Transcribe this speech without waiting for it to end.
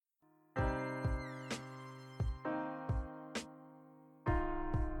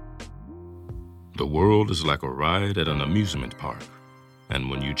The world is like a ride at an amusement park, and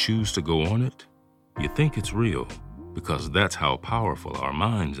when you choose to go on it, you think it's real because that's how powerful our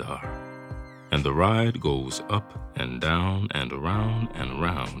minds are. And the ride goes up and down and around and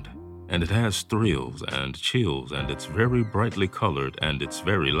around, and it has thrills and chills, and it's very brightly colored, and it's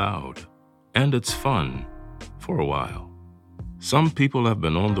very loud, and it's fun for a while. Some people have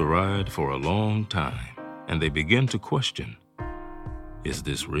been on the ride for a long time, and they begin to question, is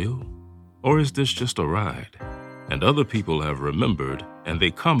this real? Or is this just a ride? And other people have remembered, and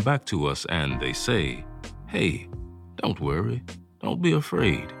they come back to us and they say, hey, don't worry, don't be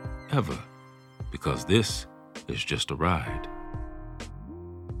afraid, ever, because this is just a ride.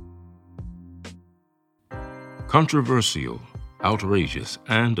 Controversial, outrageous,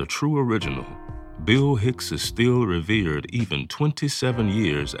 and a true original, Bill Hicks is still revered even 27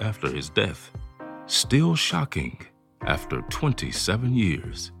 years after his death. Still shocking after 27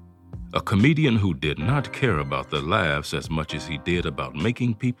 years. A comedian who did not care about the laughs as much as he did about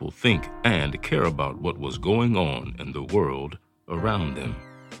making people think and care about what was going on in the world around them.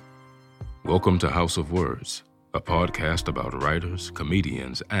 Welcome to House of Words, a podcast about writers,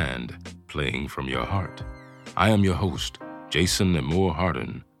 comedians, and playing from your heart. I am your host, Jason Nemore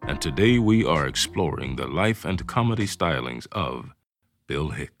Harden, and today we are exploring the life and comedy stylings of Bill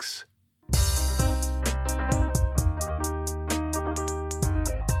Hicks.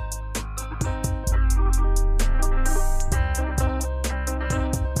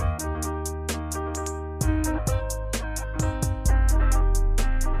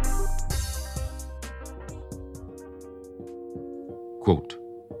 Quote,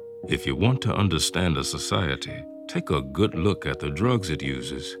 if you want to understand a society, take a good look at the drugs it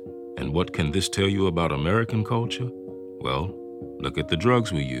uses. And what can this tell you about American culture? Well, look at the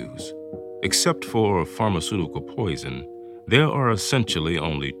drugs we use. Except for pharmaceutical poison, there are essentially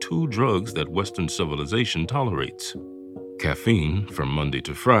only two drugs that Western civilization tolerates. Caffeine from Monday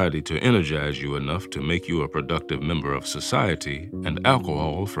to Friday to energize you enough to make you a productive member of society, and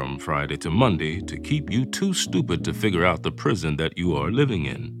alcohol from Friday to Monday to keep you too stupid to figure out the prison that you are living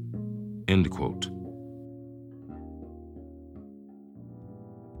in. End quote.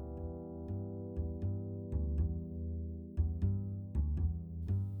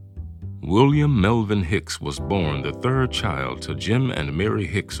 William Melvin Hicks was born the third child to Jim and Mary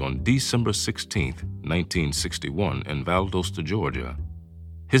Hicks on December 16, 1961 in Valdosta, Georgia.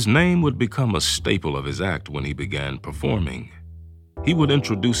 His name would become a staple of his act when he began performing. He would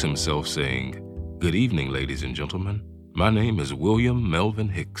introduce himself saying, "Good evening, ladies and gentlemen. My name is William Melvin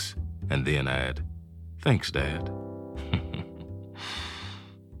Hicks," and then add, "Thanks, Dad."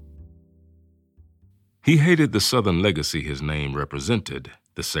 He hated the Southern legacy his name represented,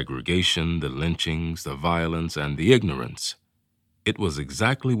 the segregation, the lynchings, the violence, and the ignorance. It was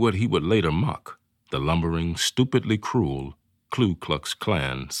exactly what he would later mock, the lumbering, stupidly cruel Ku Klux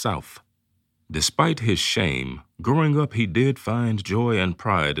Klan South. Despite his shame, growing up he did find joy and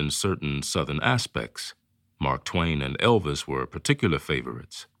pride in certain Southern aspects. Mark Twain and Elvis were particular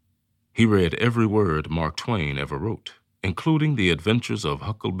favorites. He read every word Mark Twain ever wrote, including The Adventures of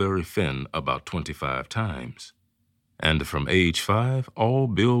Huckleberry Finn about 25 times. And from age 5, all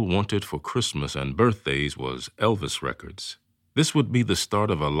Bill wanted for Christmas and birthdays was Elvis records. This would be the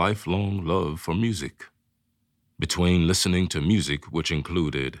start of a lifelong love for music. Between listening to music, which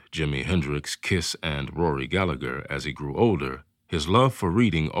included Jimi Hendrix, Kiss, and Rory Gallagher as he grew older, his love for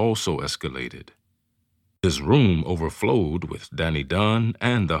reading also escalated. His room overflowed with Danny Dunn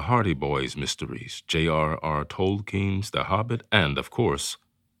and the Hardy Boys mysteries, J.R.R. Tolkien's The Hobbit, and, of course,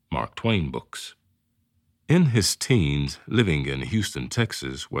 Mark Twain books. In his teens, living in Houston,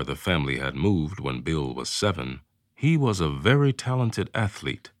 Texas, where the family had moved when Bill was 7, he was a very talented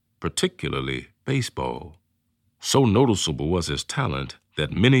athlete, particularly baseball. So noticeable was his talent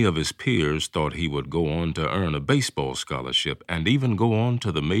that many of his peers thought he would go on to earn a baseball scholarship and even go on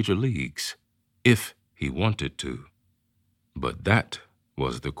to the major leagues, if he wanted to. But that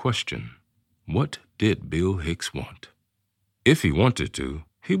was the question. What did Bill Hicks want? If he wanted to,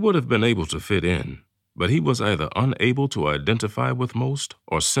 he would have been able to fit in, but he was either unable to identify with most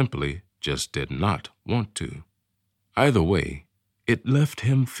or simply just did not want to. Either way, it left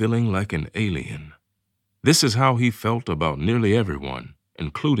him feeling like an alien. This is how he felt about nearly everyone,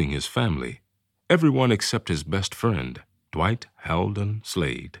 including his family, everyone except his best friend, Dwight Haldon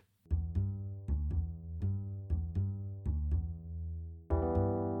Slade.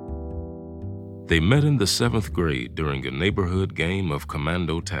 They met in the 7th grade during a neighborhood game of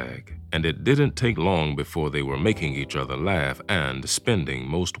commando tag, and it didn't take long before they were making each other laugh and spending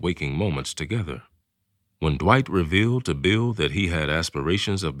most waking moments together. When Dwight revealed to Bill that he had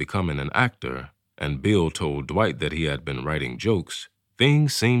aspirations of becoming an actor, and Bill told Dwight that he had been writing jokes,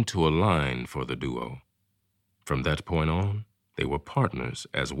 things seemed to align for the duo. From that point on, they were partners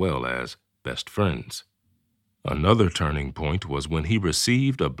as well as best friends. Another turning point was when he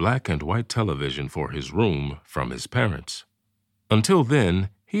received a black and white television for his room from his parents. Until then,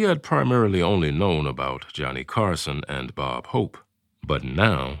 he had primarily only known about Johnny Carson and Bob Hope. But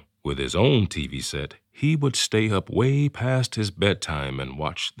now, with his own TV set, he would stay up way past his bedtime and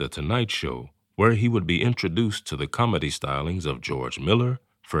watch The Tonight Show, where he would be introduced to the comedy stylings of George Miller,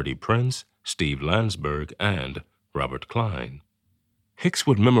 Freddie Prinze, Steve Landsberg, and Robert Klein. Hicks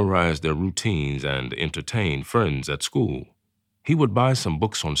would memorize their routines and entertain friends at school. He would buy some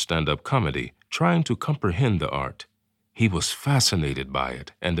books on stand-up comedy, trying to comprehend the art. He was fascinated by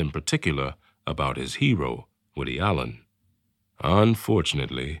it, and in particular about his hero, Woody Allen.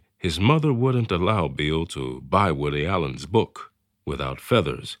 Unfortunately, his mother wouldn't allow Bill to buy Woody Allen's book, Without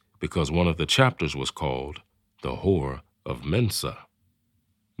Feathers, because one of the chapters was called The Whore of Mensa.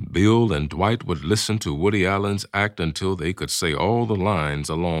 Bill and Dwight would listen to Woody Allen's act until they could say all the lines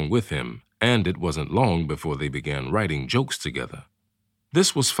along with him, and it wasn't long before they began writing jokes together.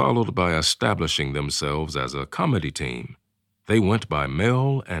 This was followed by establishing themselves as a comedy team. They went by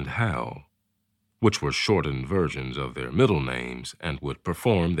Mel and Hal, which were shortened versions of their middle names, and would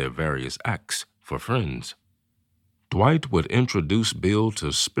perform their various acts for friends. Dwight would introduce Bill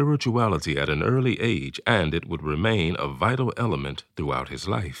to spirituality at an early age, and it would remain a vital element throughout his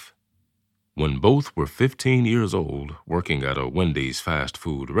life. When both were 15 years old, working at a Wendy's fast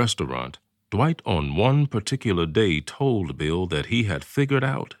food restaurant, Dwight on one particular day told Bill that he had figured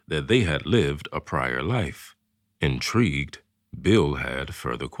out that they had lived a prior life. Intrigued, Bill had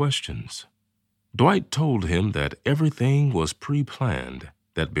further questions. Dwight told him that everything was pre-planned,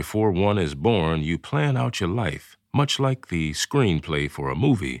 that before one is born you plan out your life, much like the screenplay for a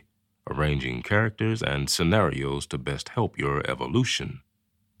movie, arranging characters and scenarios to best help your evolution.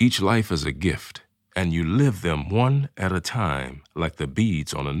 Each life is a gift, and you live them one at a time, like the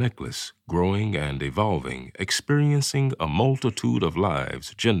beads on a necklace, growing and evolving, experiencing a multitude of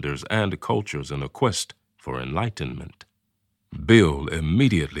lives, genders, and cultures in a quest for enlightenment. Bill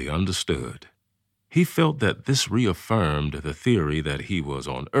immediately understood. He felt that this reaffirmed the theory that he was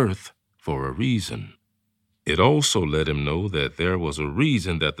on Earth for a reason. It also let him know that there was a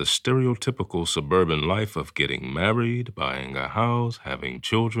reason that the stereotypical suburban life of getting married, buying a house, having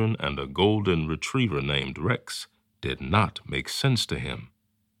children, and a golden retriever named Rex did not make sense to him.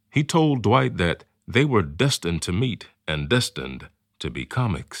 He told Dwight that they were destined to meet and destined to be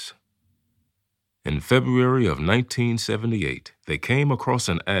comics. In February of 1978, they came across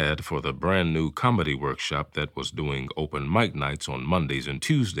an ad for the brand new comedy workshop that was doing open mic nights on Mondays and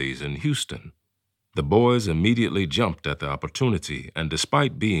Tuesdays in Houston. The boys immediately jumped at the opportunity, and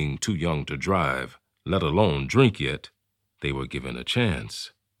despite being too young to drive, let alone drink yet, they were given a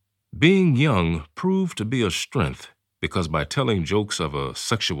chance. Being young proved to be a strength because by telling jokes of a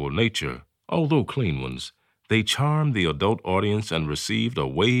sexual nature, although clean ones, they charmed the adult audience and received a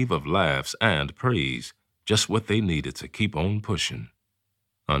wave of laughs and praise, just what they needed to keep on pushing.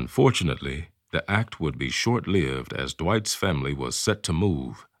 Unfortunately, the act would be short-lived as Dwight's family was set to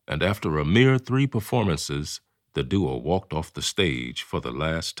move, and after a mere 3 performances, the duo walked off the stage for the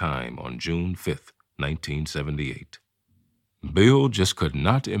last time on June 5, 1978. Bill just could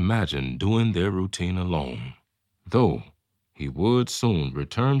not imagine doing their routine alone, though he would soon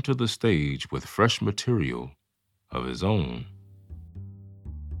return to the stage with fresh material of his own.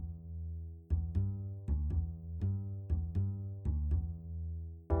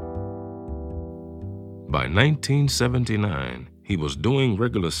 By 1979, he was doing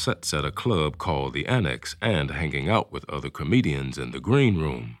regular sets at a club called The Annex and hanging out with other comedians in the green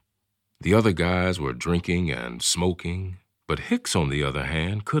room. The other guys were drinking and smoking, but Hicks, on the other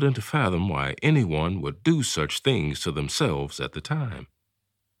hand, couldn't fathom why anyone would do such things to themselves at the time.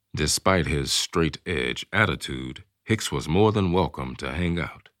 Despite his straight-edge attitude, Hicks was more than welcome to hang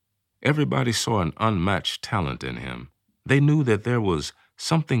out. Everybody saw an unmatched talent in him. They knew that there was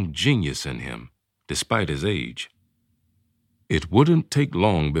something genius in him, despite his age. It wouldn't take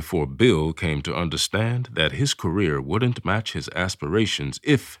long before Bill came to understand that his career wouldn't match his aspirations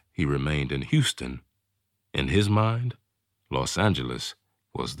if he remained in Houston. In his mind, Los Angeles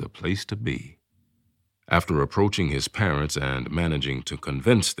was the place to be. After approaching his parents and managing to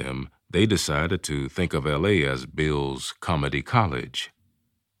convince them, they decided to think of LA as Bill's comedy college.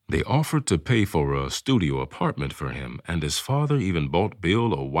 They offered to pay for a studio apartment for him, and his father even bought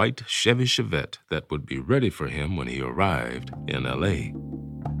Bill a white Chevy Chevette that would be ready for him when he arrived in LA.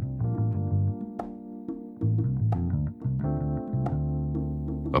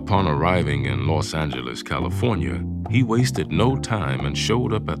 Upon arriving in Los Angeles, California, he wasted no time and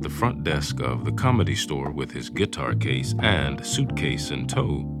showed up at the front desk of the Comedy Store with his guitar case and suitcase in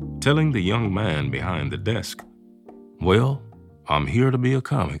tow, telling the young man behind the desk, "Well, I'm here to be a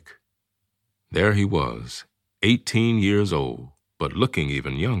comic." There he was, 18 years old, but looking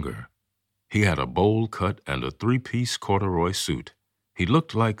even younger. He had a bowl cut and a three-piece corduroy suit. He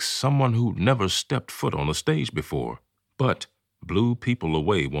looked like someone who'd never stepped foot on a stage before, but blew people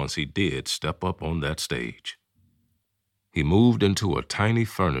away once he did step up on that stage. He moved into a tiny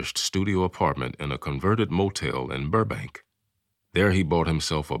furnished studio apartment in a converted motel in Burbank. There he bought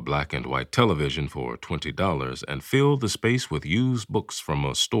himself a black and white television for $20 and filled the space with used books from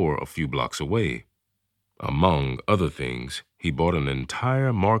a store a few blocks away. Among other things, he bought an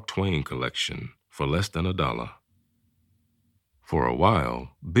entire Mark Twain collection for less than $1. For a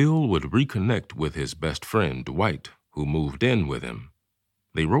while, Bill would reconnect with his best friend, Dwight, who moved in with him.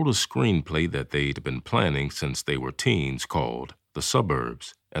 They wrote a screenplay that they'd been planning since they were teens called The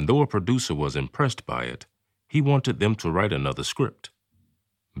Suburbs, and though a producer was impressed by it, he wanted them to write another script.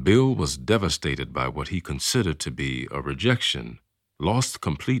 Bill was devastated by what he considered to be a rejection, lost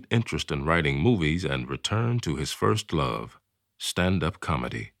complete interest in writing movies, and returned to his first love, stand-up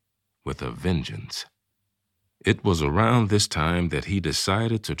comedy, with a vengeance. It was around this time that he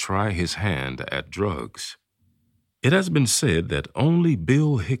decided to try his hand at drugs. It has been said that only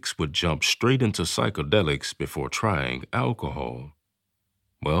Bill Hicks would jump straight into psychedelics before trying alcohol.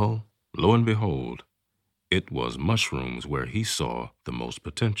 Well, lo and behold, it was mushrooms where he saw the most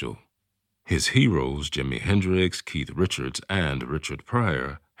potential. His heroes, Jimi Hendrix, Keith Richards, and Richard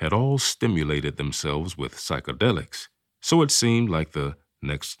Pryor, had all stimulated themselves with psychedelics, so it seemed like the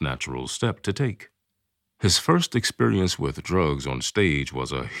next natural step to take. His first experience with drugs on stage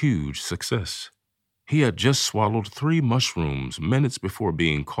was a huge success. He had just swallowed 3 mushrooms minutes before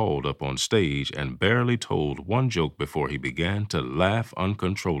being called up on stage and barely told one joke before he began to laugh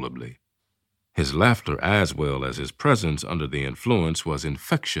uncontrollably. His laughter, as well as his presence under the influence, was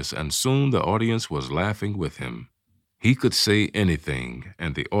infectious, and soon the audience was laughing with him. He could say anything,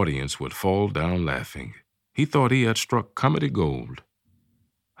 and the audience would fall down laughing. He thought he had struck comedy gold.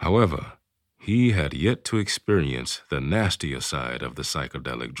 However, he had yet to experience the nastier side of the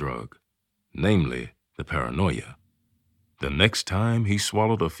psychedelic drug, namely the paranoia. The next time he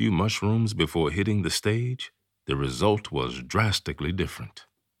swallowed a few mushrooms before hitting the stage, the result was drastically different.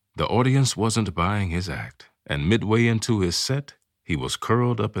 The audience wasn't buying his act, and midway into his set, he was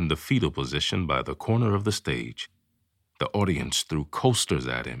curled up in the fetal position by the corner of the stage. The audience threw coasters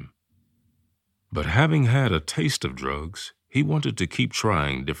at him. But having had a taste of drugs, he wanted to keep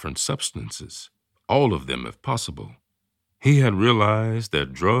trying different substances, all of them if possible. He had realized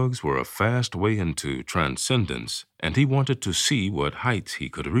that drugs were a fast way into transcendence, and he wanted to see what heights he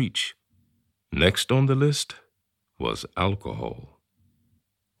could reach. Next on the list was alcohol.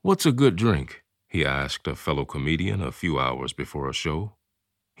 "What's a good drink?" he asked a fellow comedian a few hours before a show.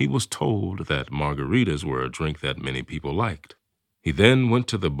 He was told that margaritas were a drink that many people liked. He then went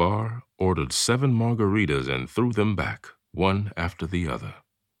to the bar, ordered 7 margaritas, and threw them back, one after the other.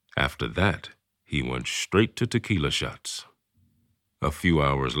 After that, he went straight to tequila shots. A few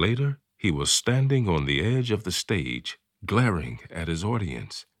hours later, he was standing on the edge of the stage, glaring at his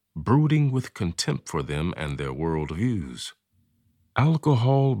audience, brooding with contempt for them and their worldviews.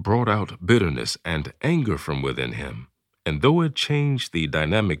 Alcohol brought out bitterness and anger from within him, and though it changed the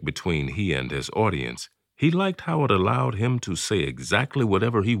dynamic between he and his audience, he liked how it allowed him to say exactly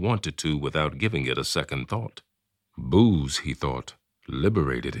whatever he wanted to without giving it a second thought. Booze, he thought,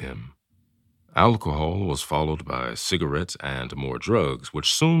 liberated him. Alcohol was followed by cigarettes and more drugs,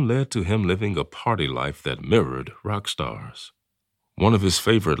 which soon led to him living a party life that mirrored rock stars. One of his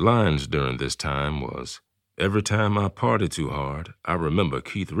favorite lines during this time was, "Every time I party too hard, I remember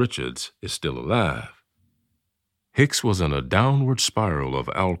Keith Richards is still alive." Hicks was in a downward spiral of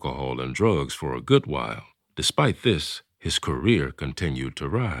alcohol and drugs for a good while. Despite this, his career continued to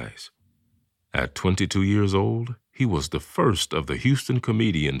rise. At 22 years old, he was the first of the Houston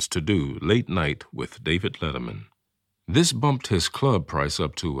comedians to do Late Night with David Letterman. This bumped his club price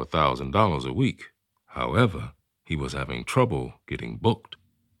up to $1,000 a week. However, he was having trouble getting booked.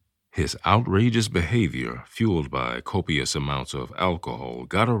 His outrageous behavior, fueled by copious amounts of alcohol,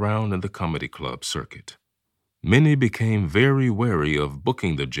 got around in the comedy club circuit. Many became very wary of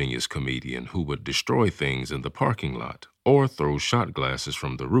booking the genius comedian who would destroy things in the parking lot or throw shot glasses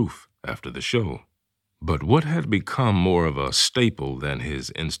from the roof after the show. But what had become more of a staple than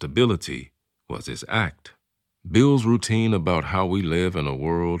his instability was his act. Bill's routine about how we live in a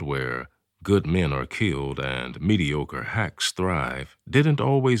world where good men are killed and mediocre hacks thrive didn't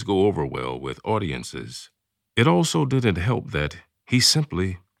always go over well with audiences. It also didn't help that he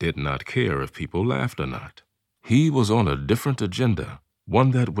simply did not care if people laughed or not. He was on a different agenda,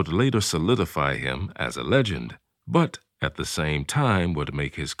 one that would later solidify him as a legend, but at the same time would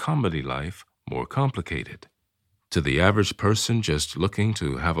make his comedy life more complicated. To the average person just looking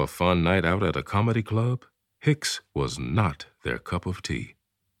to have a fun night out at a comedy club, Hicks was not their cup of tea.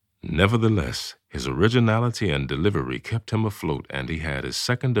 Nevertheless, his originality and delivery kept him afloat, and he had his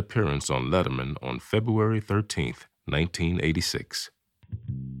second appearance on Letterman on February 13th, 1986.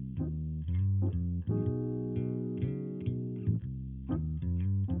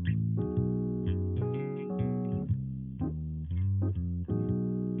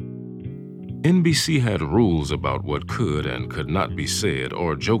 NBC had rules about what could and could not be said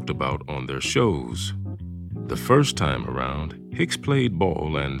or joked about on their shows. The first time around, Hicks played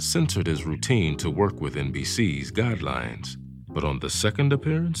ball and censored his routine to work with NBC's guidelines. But on the second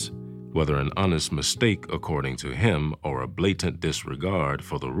appearance, whether an honest mistake according to him or a blatant disregard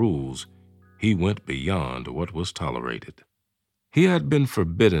for the rules, he went beyond what was tolerated. He had been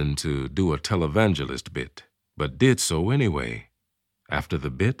forbidden to do a televangelist bit, but did so anyway. After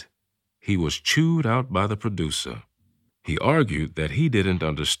the bit, he was chewed out by the producer. He argued that he didn't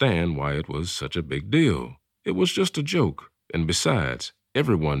understand why it was such a big deal. It was just a joke, and besides,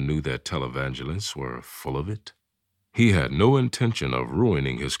 everyone knew that televangelists were full of it. He had no intention of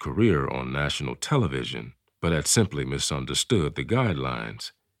ruining his career on national television, but had simply misunderstood the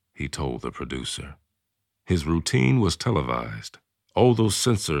guidelines, he told the producer. His routine was televised, although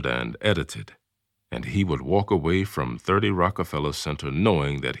censored and edited, and he would walk away from 30 Rockefeller Center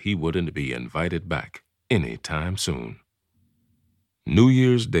knowing that he wouldn't be invited back any time soon. New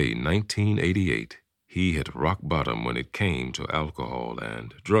Year's Day 1988, he hit rock bottom when it came to alcohol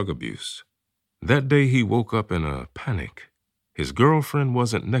and drug abuse. That day he woke up in a panic. His girlfriend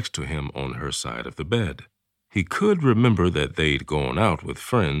wasn't next to him on her side of the bed. He could remember that they'd gone out with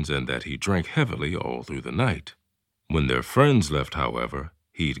friends and that he drank heavily all through the night. When their friends left, however,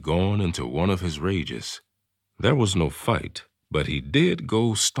 he'd gone into one of his rages. There was no fight, but he did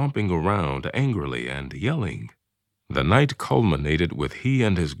go stomping around angrily and yelling. The night culminated with he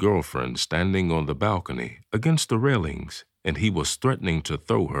and his girlfriend standing on the balcony against the railings, and he was threatening to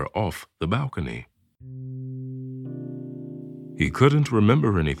throw her off the balcony. He couldn't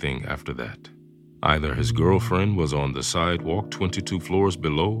remember anything after that. Either his girlfriend was on the sidewalk 22 floors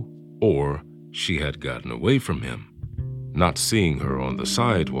below, or she had gotten away from him. Not seeing her on the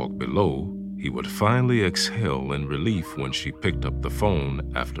sidewalk below, he would finally exhale in relief when she picked up the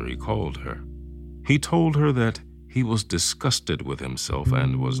phone after he called her. He told her that he was disgusted with himself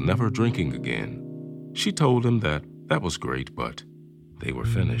and was never drinking again. She told him that was great, but they were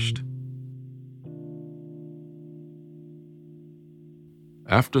finished.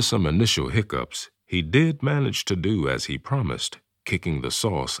 After some initial hiccups, he did manage to do as he promised, kicking the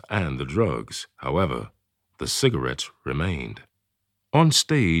sauce and the drugs. However, the cigarettes remained. On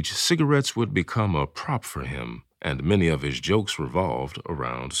stage, cigarettes would become a prop for him, and many of his jokes revolved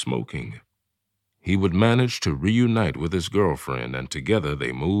around smoking. He would manage to reunite with his girlfriend, and together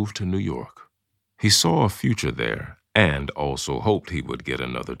they moved to New York. He saw a future there, and also hoped he would get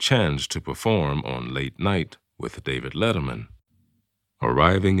another chance to perform on Late Night with David Letterman.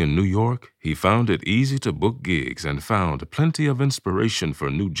 Arriving in New York, he found it easy to book gigs and found plenty of inspiration for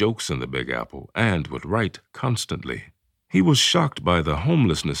new jokes in the Big Apple and would write constantly. He was shocked by the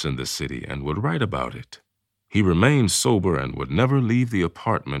homelessness in the city and would write about it. He remained sober and would never leave the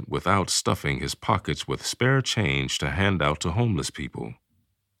apartment without stuffing his pockets with spare change to hand out to homeless people.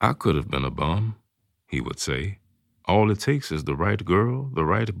 "I could have been a bum," he would say. "All it takes is the right girl, the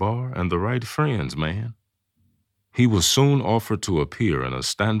right bar, and the right friends, man." He was soon offered to appear in a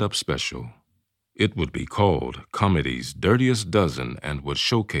stand-up special. It would be called Comedy's Dirtiest Dozen and would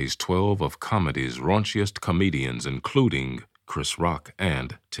showcase 12 of comedy's raunchiest comedians, including Chris Rock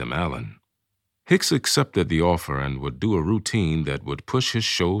and Tim Allen. Hicks accepted the offer and would do a routine that would push his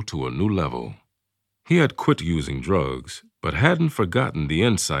show to a new level. He had quit using drugs, but hadn't forgotten the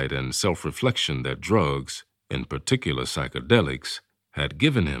insight and self-reflection that drugs, in particular psychedelics, had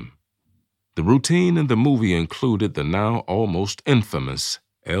given him. The routine in the movie included the now almost infamous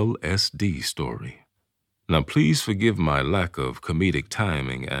LSD story. Now please forgive my lack of comedic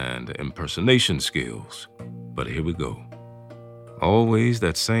timing and impersonation skills, but here we go. Always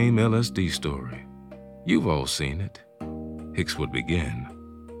that same LSD story. You've all seen it. Hicks would begin.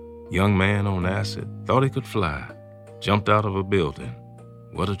 Young man on acid, thought he could fly, jumped out of a building.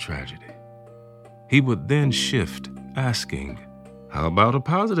 What a tragedy. He would then shift, asking, How about a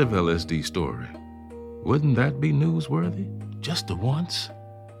positive LSD story? Wouldn't that be newsworthy? Just the once?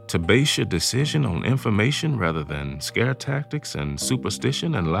 To base your decision on information rather than scare tactics and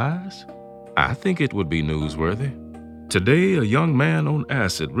superstition and lies? I think it would be newsworthy. Today, a young man on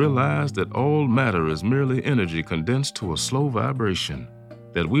acid realized that all matter is merely energy condensed to a slow vibration,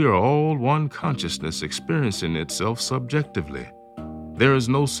 that we are all one consciousness experiencing itself subjectively. There is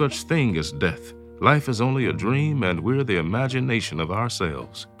no such thing as death. Life is only a dream, and we're the imagination of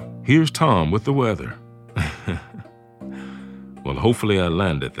ourselves. Here's Tom with the weather. Well, hopefully I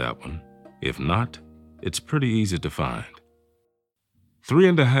landed that one. If not, it's pretty easy to find.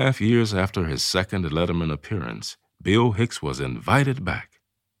 3.5 years after his second Letterman appearance, Bill Hicks was invited back.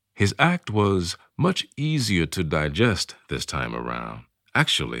 His act was much easier to digest this time around.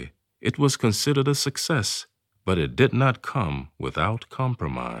 Actually, it was considered a success, but it did not come without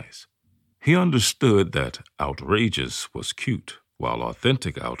compromise. He understood that outrageous was cute, while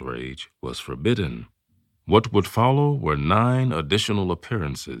authentic outrage was forbidden. What would follow were 9 additional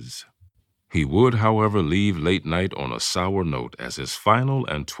appearances. He would, however, leave late night on a sour note as his final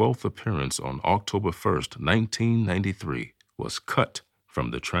and 12th appearance on October 1st, 1993, was cut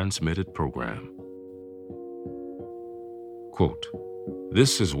from the transmitted program. Quote,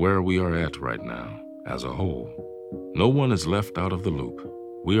 "This is where we are at right now, as a whole. No one is left out of the loop.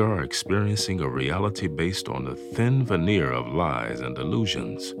 We are experiencing a reality based on a thin veneer of lies and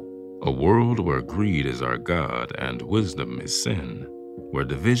illusions. A world where greed is our god and wisdom is sin, where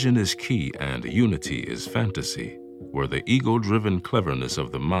division is key and unity is fantasy, where the ego-driven cleverness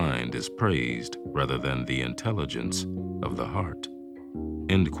of the mind is praised rather than the intelligence of the heart."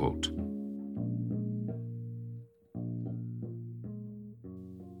 End quote.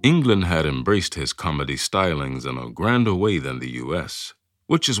 England had embraced his comedy stylings in a grander way than the U.S.,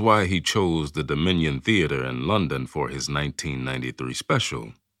 which is why he chose the Dominion Theatre in London for his 1993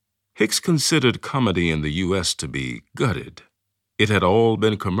 special. Hicks considered comedy in the U.S. to be gutted. It had all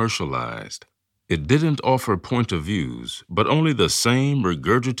been commercialized. It didn't offer point of views, but only the same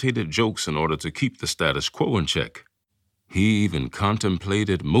regurgitated jokes in order to keep the status quo in check. He even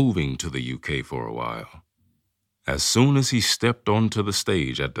contemplated moving to the UK for a while. As soon as he stepped onto the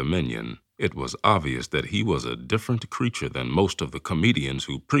stage at Dominion, it was obvious that he was a different creature than most of the comedians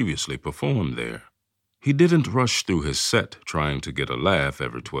who previously performed there. He didn't rush through his set trying to get a laugh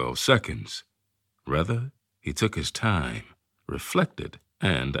every 12 seconds. Rather, he took his time, reflected,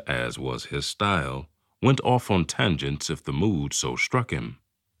 and, as was his style, went off on tangents if the mood so struck him.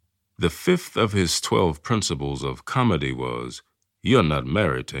 The 5th of his 12 principles of comedy was, "You're not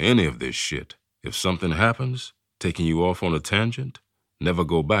married to any of this shit. If something happens, taking you off on a tangent, never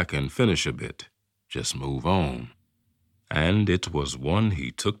go back and finish a bit. Just move on." And it was one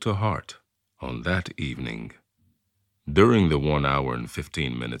he took to heart on that evening. During the 1 hour and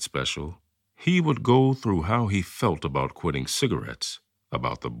 15-minute special, he would go through how he felt about quitting cigarettes,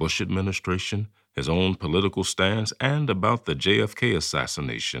 about the Bush administration, his own political stance, and about the JFK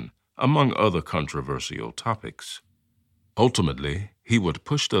assassination, among other controversial topics. Ultimately, he would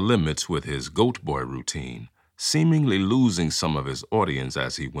push the limits with his Goat Boy routine, seemingly losing some of his audience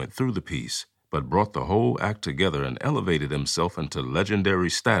as he went through the piece, but brought the whole act together and elevated himself into legendary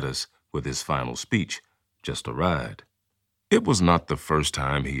status with his final speech, "Just a Ride." It was not the first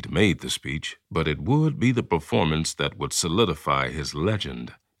time he'd made the speech, but it would be the performance that would solidify his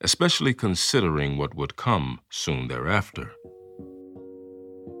legend, especially considering what would come soon thereafter.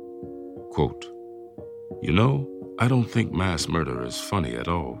 Quote, "You know, I don't think mass murder is funny at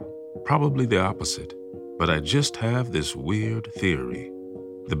all. Probably the opposite. But I just have this weird theory.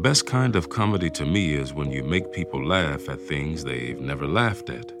 The best kind of comedy to me is when you make people laugh at things they've never laughed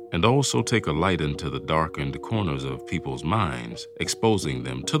at, and also take a light into the darkened corners of people's minds, exposing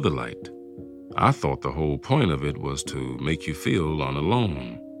them to the light. I thought the whole point of it was to make you feel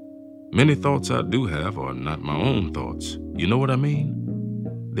unalone. Many thoughts I do have are not my own thoughts. You know what I mean?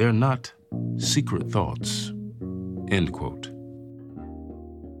 They're not secret thoughts." End quote.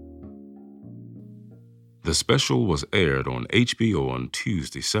 The special was aired on HBO on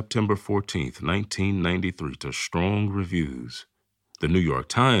Tuesday, September 14th, 1993, to strong reviews. The New York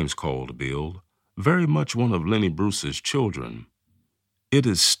Times called Bill very much one of Lenny Bruce's children. It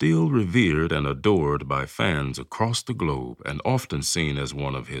is still revered and adored by fans across the globe and often seen as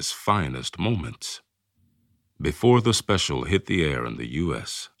one of his finest moments. Before the special hit the air in the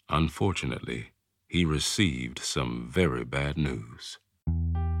U.S., unfortunately, he received some very bad news.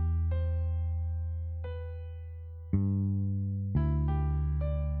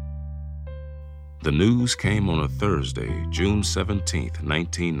 The news came on a Thursday, June 17,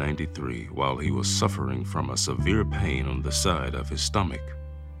 1993, while he was suffering from a severe pain on the side of his stomach.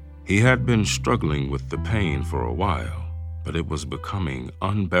 He had been struggling with the pain for a while, but it was becoming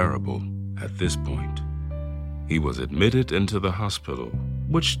unbearable at this point. He was admitted into the hospital,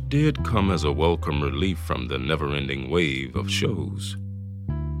 which did come as a welcome relief from the never-ending wave of shows.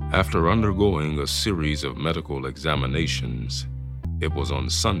 After undergoing a series of medical examinations, it was on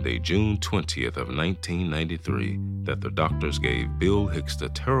Sunday, June 20th of 1993, that the doctors gave Bill Hicks the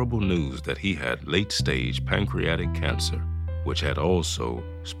terrible news that he had late-stage pancreatic cancer, which had also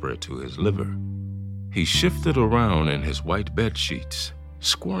spread to his liver. He shifted around in his white bed sheets,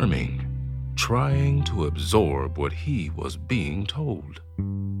 squirming, trying to absorb what he was being told.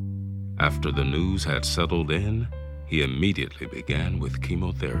 After the news had settled in, he immediately began with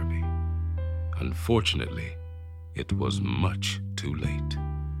chemotherapy. Unfortunately, it was much too late.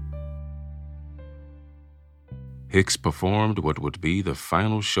 Hicks performed what would be the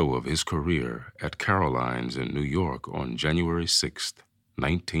final show of his career at Caroline's in New York on January 6,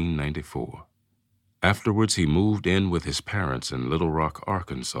 1994. Afterwards, he moved in with his parents in Little Rock,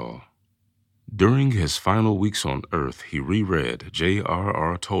 Arkansas. During his final weeks on Earth, he reread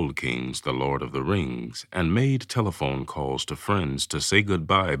J.R.R. Tolkien's The Lord of the Rings and made telephone calls to friends to say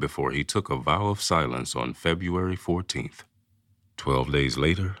goodbye before he took a vow of silence on February 14th. 12 days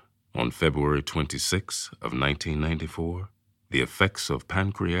later, on February 26 of 1994, the effects of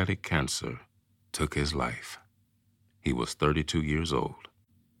pancreatic cancer took his life. He was 32 years old.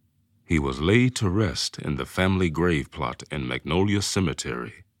 He was laid to rest in the family grave plot in Magnolia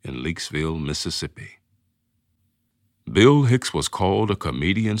Cemetery in Leakesville, Mississippi. Bill Hicks was called a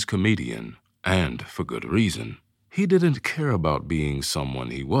comedian's comedian, and for good reason. He didn't care about being someone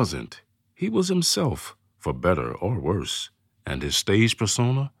he wasn't. He was himself, for better or worse, and his stage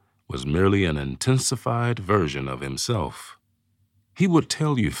persona was merely an intensified version of himself. He would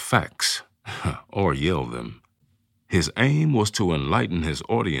tell you facts, or yell them. His aim was to enlighten his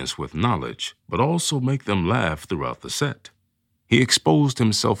audience with knowledge, but also make them laugh throughout the set. He exposed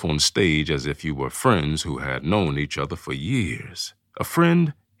himself on stage as if you were friends who had known each other for years, a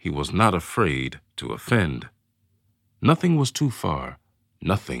friend he was not afraid to offend. Nothing was too far,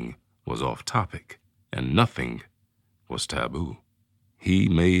 nothing was off topic, and nothing was taboo. He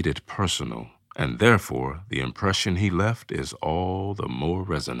made it personal, and therefore the impression he left is all the more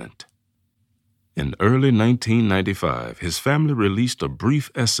resonant. In early 1995, his family released a brief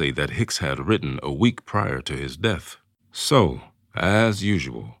essay that Hicks had written a week prior to his death. So, as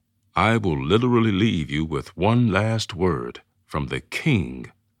usual, I will literally leave you with one last word from the king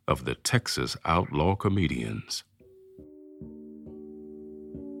of the Texas outlaw comedians.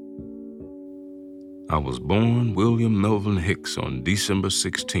 I was born William Melvin Hicks on December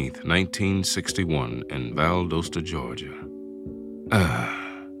 16, 1961, in Valdosta, Georgia.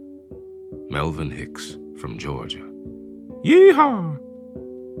 Melvin Hicks from Georgia. Yeehaw!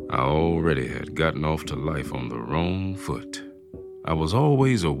 I already had gotten off to life on the wrong foot. I was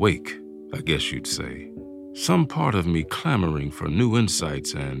always awake, I guess you'd say. Some part of me clamoring for new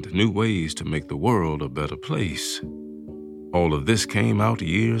insights and new ways to make the world a better place. All of this came out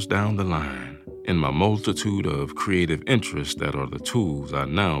years down the line, in my multitude of creative interests that are the tools I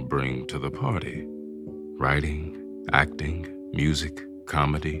now bring to the party. Writing, acting, music,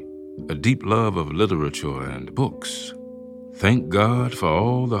 comedy, a deep love of literature and books. Thank God for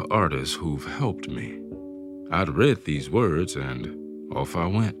all the artists who've helped me. I'd read these words and off I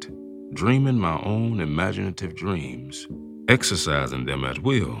went, dreaming my own imaginative dreams, exercising them at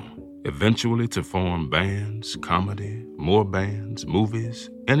will, eventually to form bands, comedy, more bands, movies,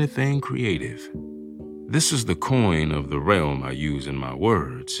 anything creative. This is the coin of the realm I use in my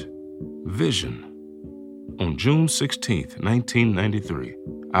words, vision. On June 16, 1993,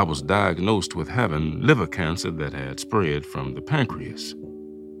 I was diagnosed with having liver cancer that had spread from the pancreas.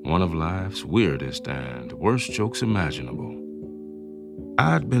 One of life's weirdest and worst jokes imaginable.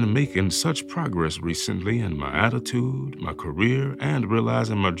 I'd been making such progress recently in my attitude, my career, and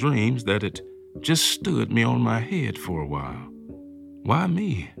realizing my dreams that it just stood me on my head for a while. Why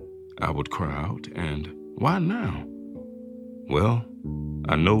me? I would cry out, and why now? Well,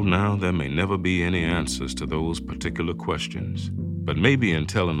 I know now there may never be any answers to those particular questions, but maybe in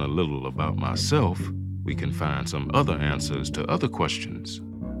telling a little about myself, we can find some other answers to other questions.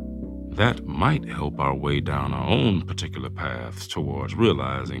 That might help our way down our own particular paths towards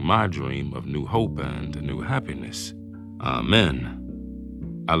realizing my dream of new hope and new happiness.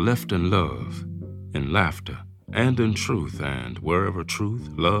 Amen. I left in love, in laughter, and in truth, and wherever truth,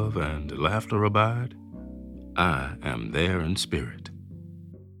 love, and laughter abide, I am there in spirit.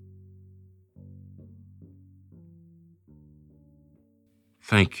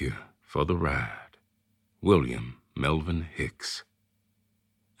 Thank you for the ride, William Melvin Hicks.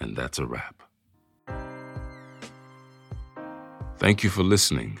 And that's a wrap. Thank you for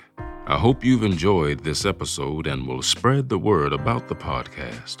listening. I hope you've enjoyed this episode and will spread the word about the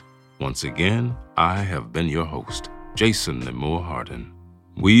podcast. Once again, I have been your host, Jason Nemore Hardin.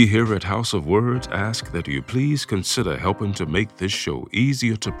 We here at House of Words ask that you please consider helping to make this show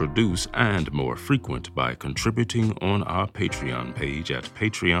easier to produce and more frequent by contributing on our Patreon page at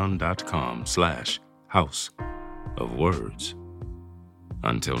patreon.com/House of Words.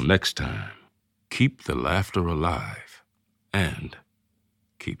 Until next time, keep the laughter alive and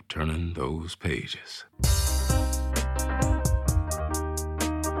keep turning those pages.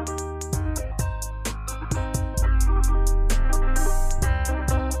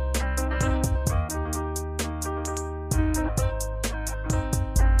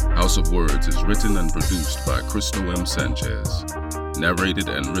 House of Words is written and produced by Cristo M. Sanchez, narrated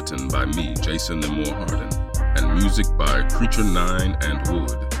and written by me, Jason Nemore Hardin, and music by Creature 9 and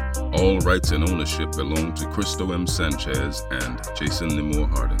Wood. All rights and ownership belong to Cristo M. Sanchez and Jason Nemore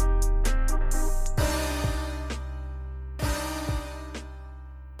Hardin.